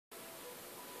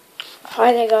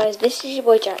Hi there guys, this is your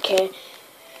boy Jack here,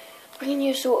 bringing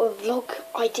you a sort of vlog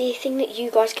idea thing that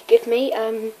you guys could give me,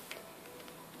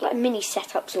 like a mini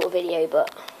setup sort of video,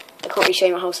 but I can't really show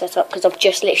you my whole setup because I've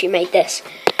just literally made this.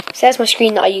 So there's my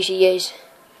screen that I usually use,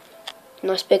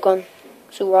 nice big one,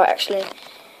 it's alright actually.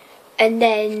 And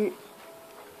then,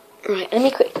 right, let me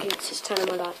quickly just turn on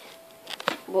my light.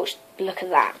 Watch, look at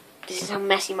that, this is how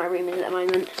messy my room is at the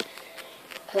moment,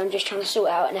 because I'm just trying to sort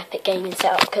out an epic gaming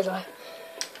setup because I'm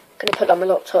going to put my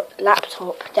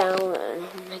laptop down and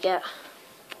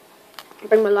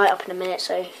bring my light up in a minute,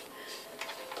 so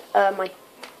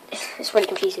it's really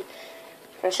confusing.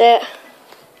 That's it,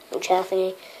 little chair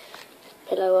thingy,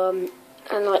 pillow,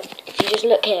 and like, if you just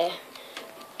look here,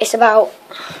 it's about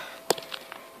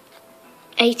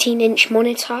 18-inch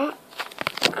monitor,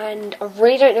 and I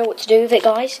really don't know what to do with it,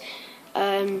 guys.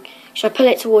 Should I pull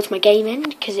it towards my gaming,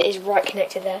 because it is right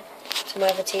connected there to my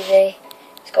other TV.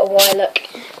 It's got a wire, look,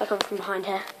 if I come from behind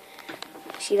here,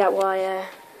 see that wire,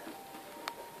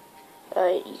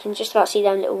 you can just about see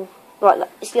that little, right,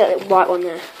 see that little white one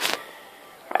there,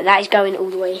 right, that is going all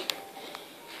the way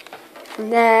from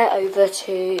there over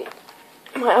to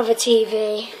my other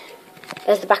TV,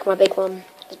 there's the back of my big one,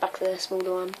 there's back to the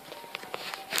smaller one,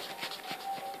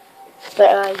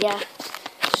 but yeah,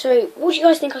 so what do you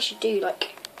guys think I should do?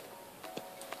 Like,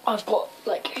 I've got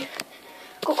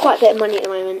quite a bit of money at the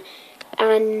moment,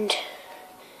 and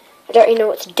I don't really know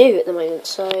what to do at the moment,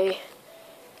 so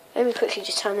let me quickly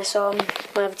just turn this on,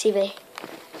 my other TV.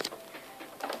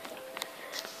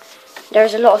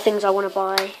 There's a lot of things I want to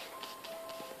buy.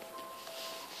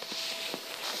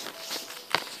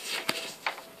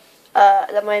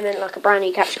 At the moment, like a brand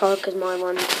new capture card, because my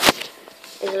one is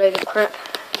a load of crap.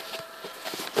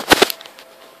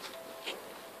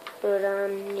 But,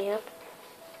 yeah.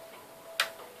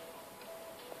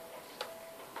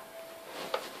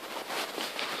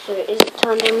 So is it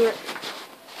turned on yet?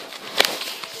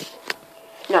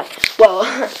 No.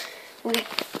 Well, we'll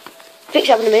fix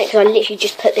it up in a minute because I literally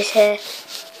just put this here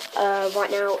right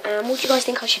now. And what do you guys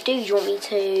think I should do? Do you want me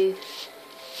to,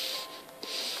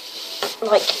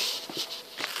 like,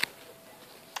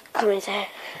 come in here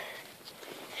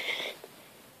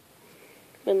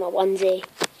with my onesie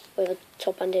with a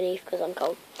top underneath because I'm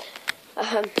cold.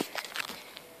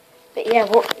 But yeah,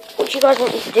 what do you guys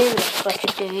want me to do? If I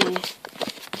could do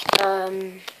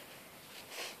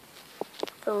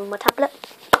film my tablet.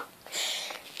 Do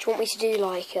you want me to do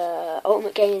like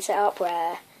ultimate gaming setup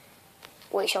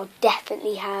which I'll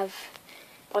definitely have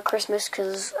by Christmas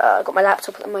because I've got my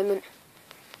laptop at the moment.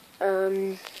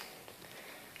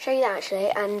 Show you that actually,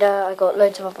 and I got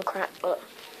loads of other crap, but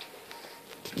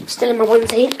still in my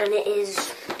onesie, and it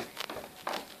is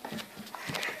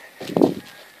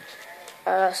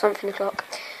something o'clock.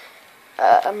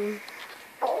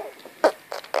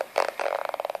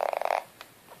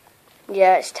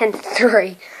 Yeah, it's 10 to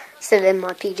 3. Still in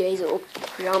my PJs or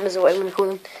pyjamas or whatever you want to call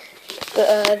them.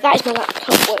 But that is my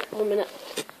laptop. Wait 1 minute.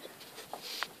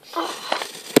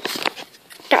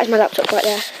 That is my laptop right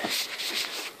there.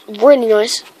 Really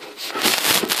nice.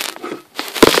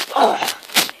 If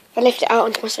I lift it out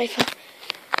onto my sofa,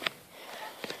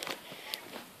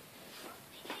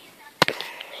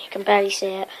 you can barely see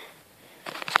it.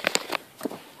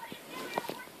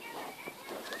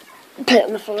 Put it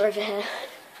on the floor over here.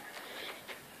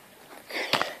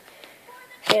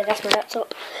 Yeah, that's my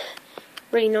laptop.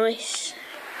 Really nice.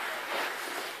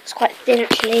 It's quite thin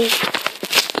actually.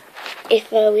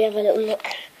 If we have a little look,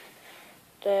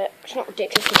 it's not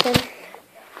ridiculously thin.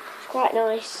 It's quite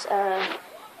nice.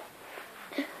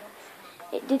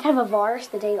 It did have a virus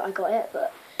the day that I got it,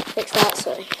 but fixed that,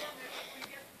 so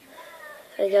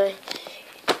there you go.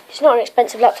 It's not an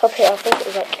expensive laptop here. I think it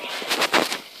was like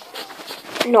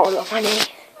not a lot of money.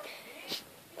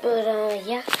 But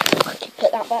yeah, I'll quickly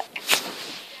put that back.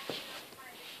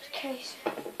 Case.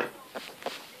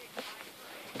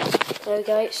 There we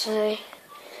go. So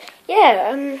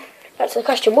yeah, back to the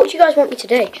question. What do you guys want me to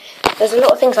do? There's a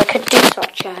lot of things I could do,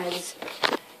 such as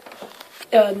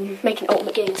make an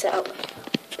ultimate gaming setup,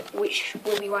 which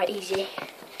will be quite easy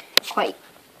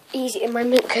in the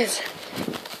moment because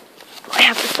I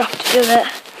have the stuff to do it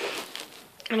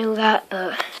and all that.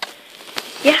 But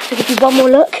yeah, to give you one more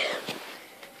look.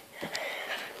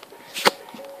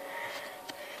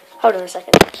 Hold on a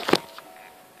second.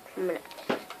 1 minute.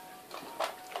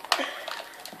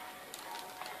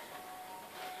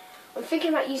 I'm thinking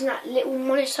about using that little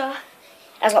monitor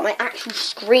as like my actual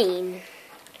screen.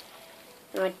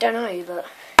 And I don't know, but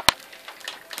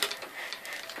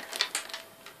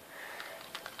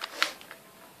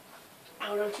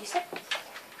hold on 2 seconds.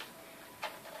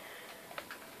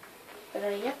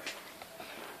 But yeah.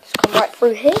 Let's come right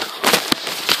through here.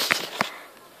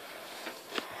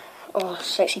 Oh,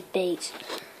 sexy beats.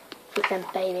 Look at them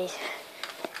babies.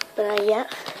 But yeah.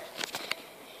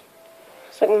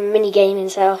 It's like a mini gaming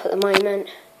setup at the moment.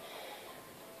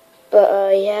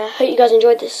 But yeah, hope you guys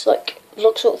enjoyed this like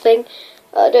vlog sort of thing.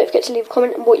 Don't forget to leave a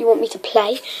comment on what you want me to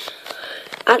play.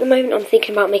 At the moment I'm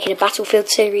thinking about making a Battlefield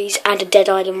series and a Dead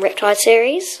Island Riptide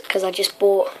series, because I just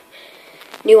bought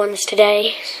new ones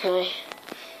today, so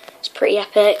it's pretty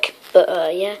epic. But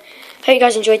yeah, hope you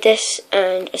guys enjoyed this,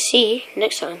 and I'll see you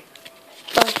next time.